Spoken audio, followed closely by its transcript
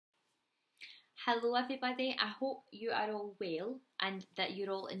Hello, everybody. I hope you are all well and that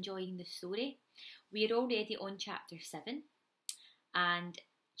you're all enjoying the story. We're already on chapter 7, and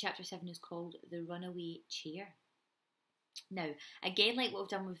chapter 7 is called The Runaway Chair. Now, again, like what we've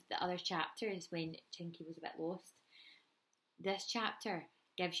done with the other chapters when Chinky was a bit lost, this chapter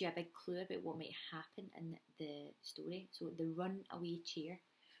gives you a big clue about what might happen in the story. So, the runaway chair.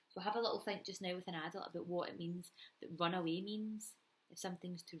 So, have a little think just now with an adult about what it means that runaway means. If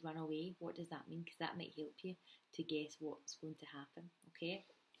something's to run away, what does that mean? Because that might help you to guess what's going to happen, okay?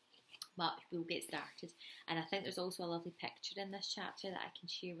 But we'll get started. And I think there's also a lovely picture in this chapter that I can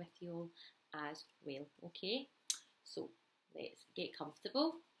share with you all as well, okay? So let's get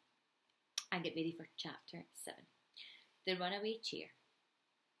comfortable and get ready for chapter 7. The Runaway Chair.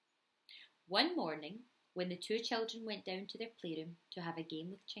 One morning, when the two children went down to their playroom to have a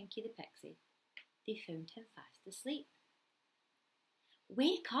game with Chinky the Pixie, they found him fast asleep.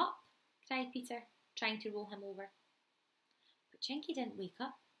 "Wake up!" cried Peter, trying to roll him over. But Chinky didn't wake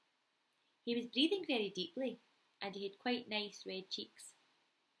up. He was breathing very deeply, and he had quite nice red cheeks.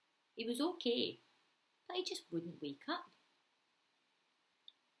 He was okay, but he just wouldn't wake up.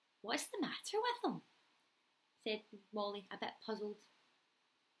 "What's the matter with him?" said Molly, a bit puzzled.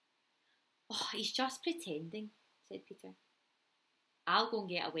 "Oh, he's just pretending," said Peter. "I'll go and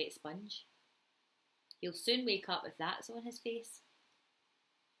get a wet sponge. He'll soon wake up if that's on his face."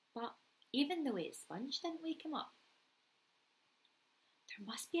 But even the wet sponge didn't wake him up. "There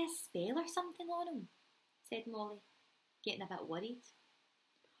must be a spell or something on him," said Molly, getting a bit worried.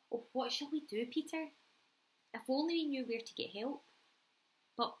 "Oh, what shall we do, Peter? If only we knew where to get help.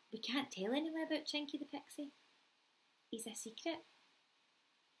 But we can't tell anyone about Chinky the Pixie. He's a secret.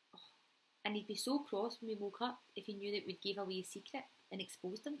 Oh, and he'd be so cross when we woke up if he knew that we'd gave away a secret and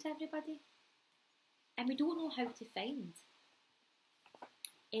exposed him to everybody. And we don't know how to find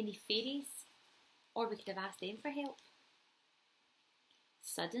any fairies, or we could have asked them for help."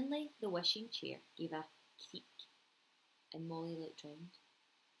 Suddenly, the wishing chair gave a creak, and Molly looked round.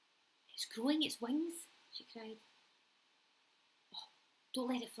 "It's growing its wings," she cried. "Oh, don't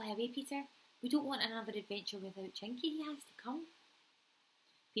let it fly away, Peter. We don't want another adventure without Chinky. He has to come."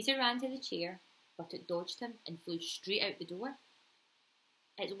 Peter ran to the chair, but it dodged him and flew straight out the door.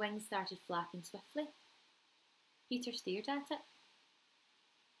 Its wings started flapping swiftly. Peter stared at it.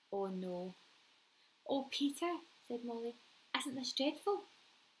 "Oh no." "Oh, Peter," said Molly, "isn't this dreadful?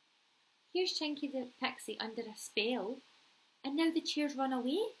 Here's Chinky the Pixie under a spell, and now the chair's run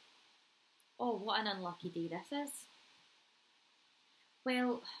away. Oh, what an unlucky day this is."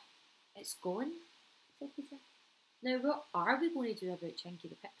 "Well, it's gone," said Peter. "Now what are we going to do about Chinky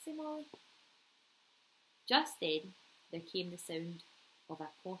the Pixie, Molly?" Just then there came the sound of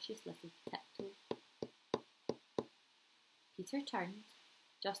a cautious little tiptoe. Peter turned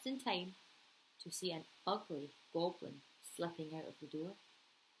just in time to see an ugly goblin slipping out of the door.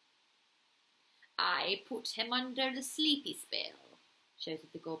 "I put him under the sleepy spell,"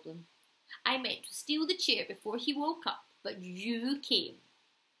 shouted the goblin. "I meant to steal the chair before he woke up, but you came.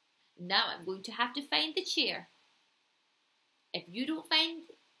 Now I'm going to have to find the chair. If you don't find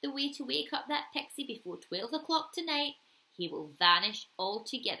the way to wake up that pixie before 12 o'clock tonight, he will vanish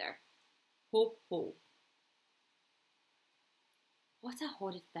altogether. Ho, ho." "What a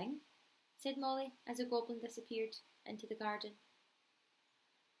horrid thing," said Molly as the goblin disappeared into the garden.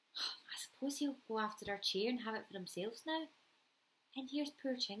 "I suppose he'll go after our chair and have it for himself now. And here's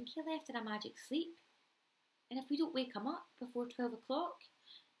poor Chinky left in a magic sleep. And if we don't wake him up before 12 o'clock,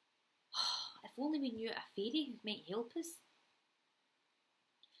 if only we knew a fairy who might help us."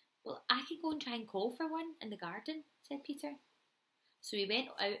 "Well, I could go and try and call for one in the garden," said Peter. So he went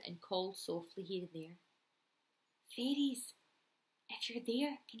out and called softly here and there. "Fairies, if you're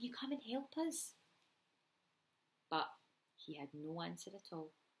there, can you come and help us?" But he had no answer at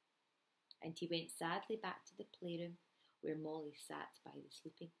all, and he went sadly back to the playroom where Molly sat by the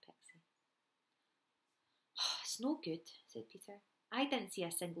sleeping pixie. "It's no good," said Peter. "I didn't see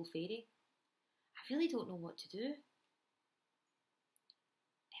a single fairy. I really don't know what to do."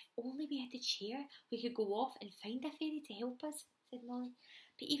 "If only we had the chair, we could go off and find a fairy to help us," said Molly.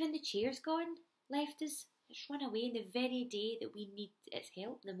 "But even the chair's gone, left us. It's run away on the very day that we need its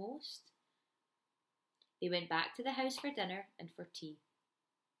help the most." They went back to the house for dinner and for tea,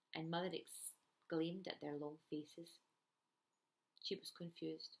 and Mother exclaimed at their long faces. She was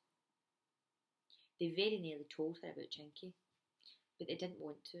confused. They very nearly told her about Chinky, but they didn't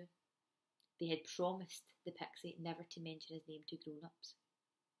want to. They had promised the pixie never to mention his name to grown-ups.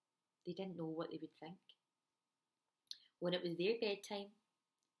 They didn't know what they would think. When it was their bedtime,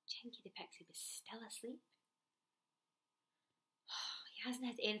 Chinky the Pixie was still asleep. He hasn't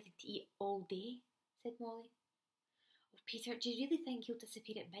had anything to eat all day, said Molly. Oh, Peter, do you really think he'll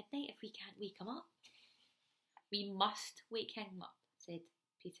disappear at midnight if we can't wake him up? We must wake him up, said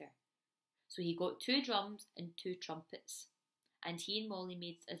Peter. So he got 2 drums and 2 trumpets, and he and Molly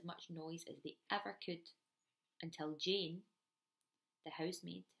made as much noise as they ever could, until Jane, the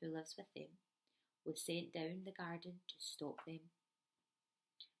housemaid who lives with them, was sent down the garden to stop them.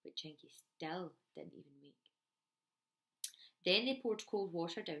 But Chinky still didn't even wake. Then they poured cold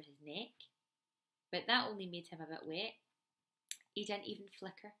water down his neck, but that only made him a bit wet. He didn't even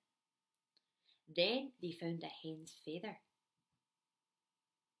flicker. Then they found a hen's feather.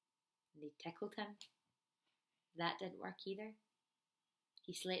 They tickled him. That didn't work either.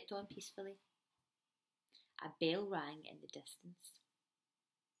 He slept on peacefully. A bell rang in the distance.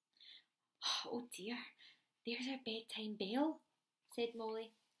 Oh dear, there's our bedtime bell, said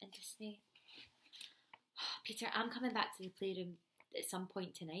Molly in dismay. Peter, I'm coming back to the playroom at some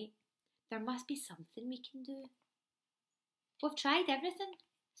point tonight. There must be something we can do. We've tried everything,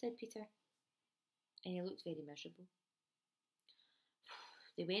 said Peter, and he looked very miserable.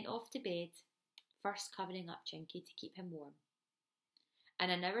 They went off to bed, first covering up Chinky to keep him warm. In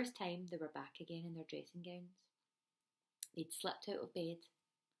an hour's time, they were back again in their dressing gowns. They'd slipped out of bed,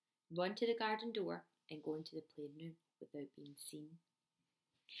 run to the garden door, and go into the playroom without being seen.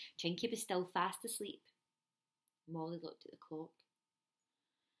 Chinky was still fast asleep. Molly looked at the clock.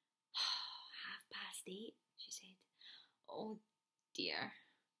 8:30, she said. Oh dear.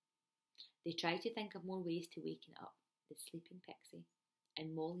 They tried to think of more ways to waken up the sleeping pixie,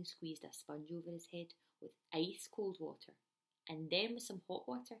 and Molly squeezed a sponge over his head with ice cold water, and then with some hot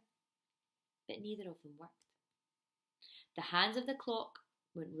water, but neither of them worked. The hands of the clock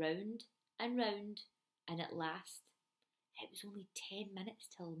went round and round, and at last it was only 10 minutes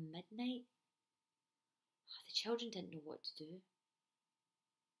till midnight. The children didn't know what to do.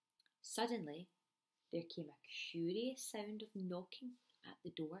 Suddenly, there came a curious sound of knocking at the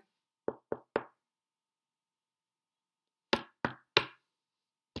door.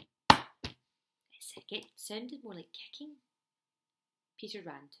 It sounded more like kicking. Peter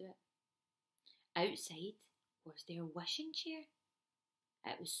ran to it. Outside was their wishing chair.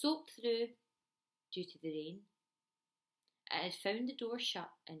 It was soaked through due to the rain. It had found the door shut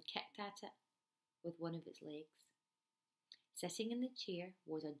and kicked at it with one of its legs. Sitting in the chair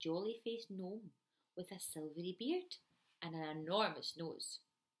was a jolly-faced gnome with a silvery beard and an enormous nose,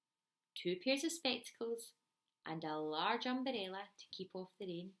 2 pairs of spectacles, and a large umbrella to keep off the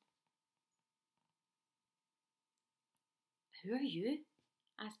rain. Who are you?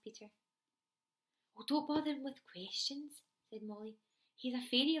 Asked Peter. Oh, don't bother him with questions, said Molly. He's a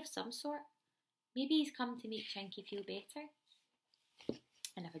fairy of some sort. Maybe he's come to make Chinky feel better.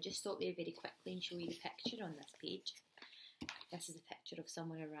 And if I just stop there very quickly and show you the picture on this page. This is a picture of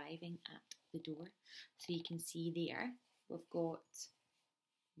someone arriving at the door. So you can see there, we've got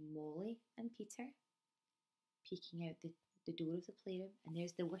Molly and Peter peeking out the door of the playroom. And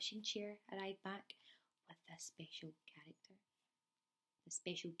there's the wishing chair arrived back with this special character. The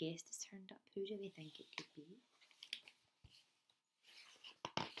special guest has turned up. Who do they think it could be?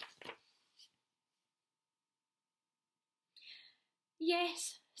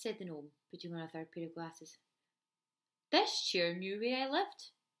 Yes, said the gnome, putting on a 3rd pair of glasses. This chair knew where I lived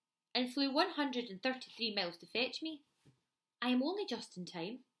and flew 133 miles to fetch me. I am only just in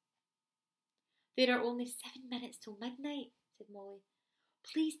time. There are only 7 minutes till midnight, said Molly.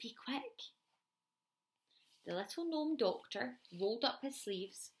 Please be quick. The little gnome doctor rolled up his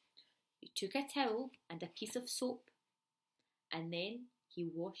sleeves. He took a towel and a piece of soap, and then he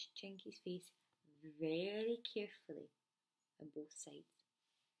washed Chinky's face very carefully on both sides.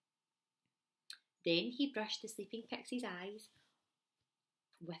 Then he brushed the sleeping pixie's eyes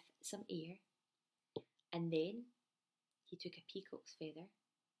with some air, and then he took a peacock's feather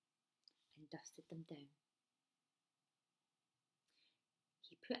and dusted them down.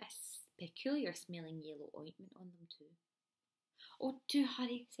 He put a peculiar smelling yellow ointment on them too. Oh, do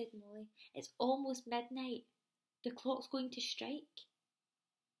hurry, said Molly. It's almost midnight. The clock's going to strike.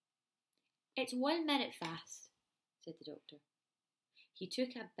 It's 1 minute fast, said the doctor. He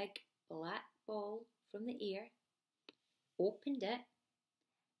took a big black ball from the air, opened it,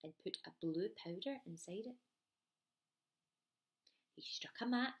 and put a blue powder inside it. He struck a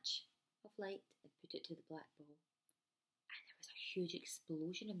match of light and put it to the black ball, and there was a huge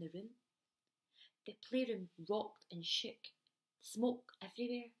explosion in the room. The playroom rocked and shook, smoke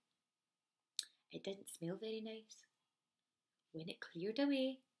everywhere. It didn't smell very nice. When it cleared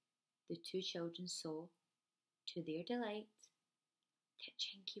away, the 2 children saw, to their delight, that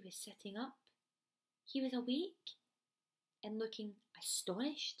Chinky was sitting up. He was awake. and looking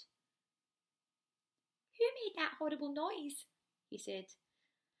astonished. "Who made that horrible noise?" he said.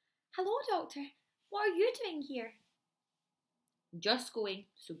 "Hello, Doctor. What are you doing here?" "Just going,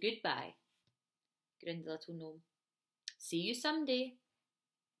 so goodbye," grinned the little gnome. "See you someday."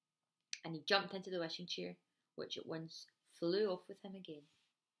 And he jumped into the wishing chair, which at once flew off with him again.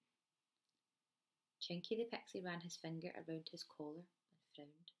 Chinky the Pixie ran his finger around his collar and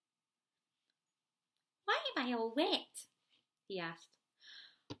frowned. "Why am I all wet?" he asked.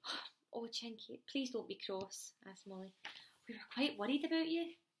 "Oh, Chinky, please don't be cross," asked Molly. "We were quite worried about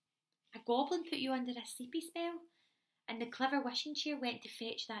you. A goblin put you under a sleepy spell, and the clever wishing chair went to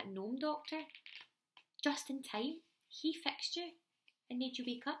fetch that gnome doctor. Just in time, he fixed you and made you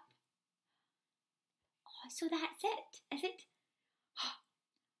wake up." "Oh, so that's it, is it?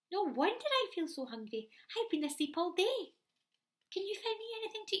 No wonder I feel so hungry. I've been asleep all day. Can you find me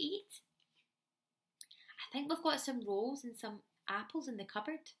anything to eat?" "I think we've got some rolls and some apples in the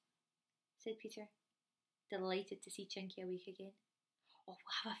cupboard," said Peter, delighted to see Chinky awake again. "Oh, we'll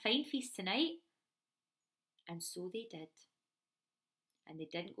have a fine feast tonight." And so they did. And they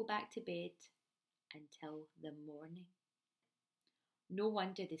didn't go back to bed until the morning. No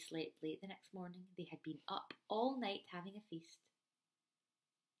wonder they slept late the next morning. They had been up all night having a feast.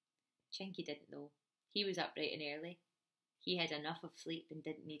 Chinky didn't know. He was up bright and early. He had enough of sleep and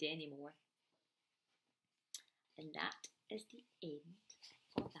didn't need any more. And that is the end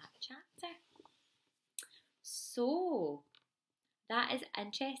of that chapter. So, that is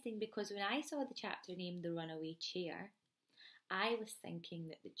interesting because when I saw the chapter named The Runaway Chair, I was thinking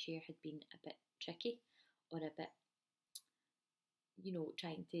that the chair had been a bit tricky or a bit,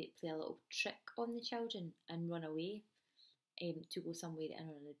 trying to play a little trick on the children and run away to go somewhere and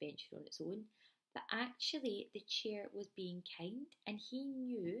on an adventure on its own. But actually, the chair was being kind, and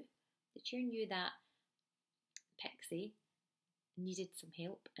the chair knew that Pixie needed some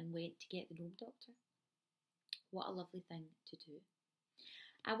help and went to get the gnome doctor. What a lovely thing to do.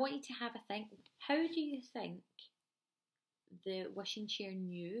 I want you to have a think. How do you think the wishing chair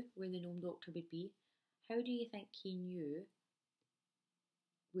knew where the gnome doctor would be? How do you think he knew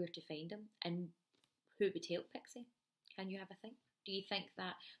where to find him and who would help Pixie? Can you have a think? Do you think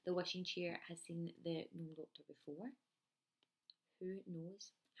that the wishing chair has seen the gnome doctor before? Who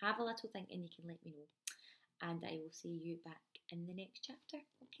knows? Have a little think and you can let me know. And I will see you back in the next chapter,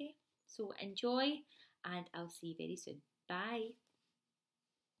 okay? So enjoy, and I'll see you very soon. Bye.